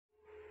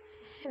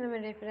Hello my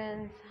dear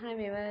friends, hi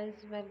viewers,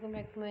 welcome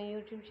back to my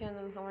YouTube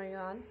channel. How are you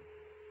all?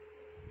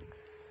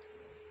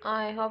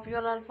 I hope you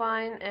all are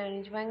fine and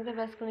enjoying the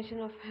best condition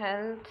of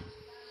health.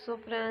 So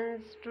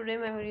friends, today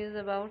my video is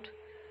about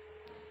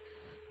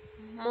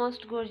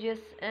most gorgeous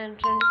and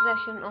trendy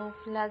collection of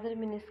leather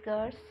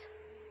miniskirts.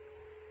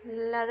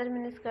 Leather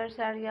miniskirts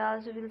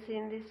areas you will see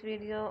in this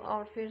video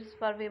outfits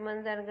for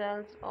women and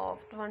girls of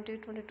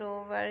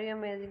 2022. Very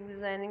amazing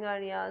designing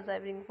areas I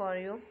bring for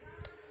you.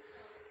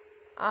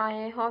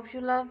 I hope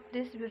you love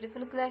this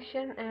beautiful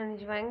collection and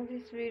enjoying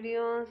these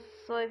videos.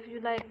 So if you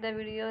like the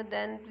video,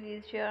 then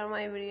please share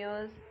my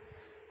videos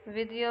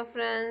with your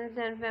friends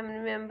and family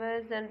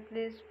members, and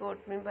please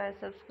support me by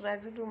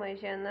subscribing to my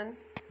channel.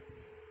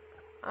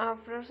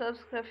 After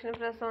subscription,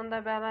 press on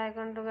the bell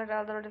icon to get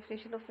all the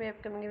notification of my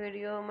upcoming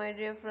video. My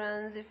dear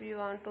friends, if you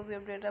want to be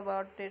updated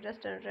about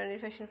latest and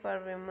trendy fashion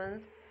for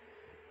women,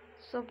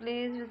 so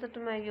please visit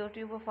my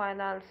YouTube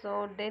profile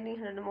also. Daily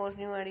 100 more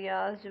new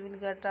ideas you will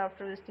get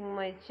after visiting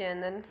my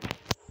channel.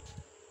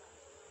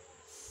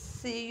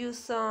 See you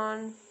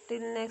soon.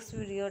 Till next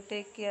video.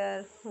 Take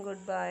care.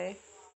 Goodbye.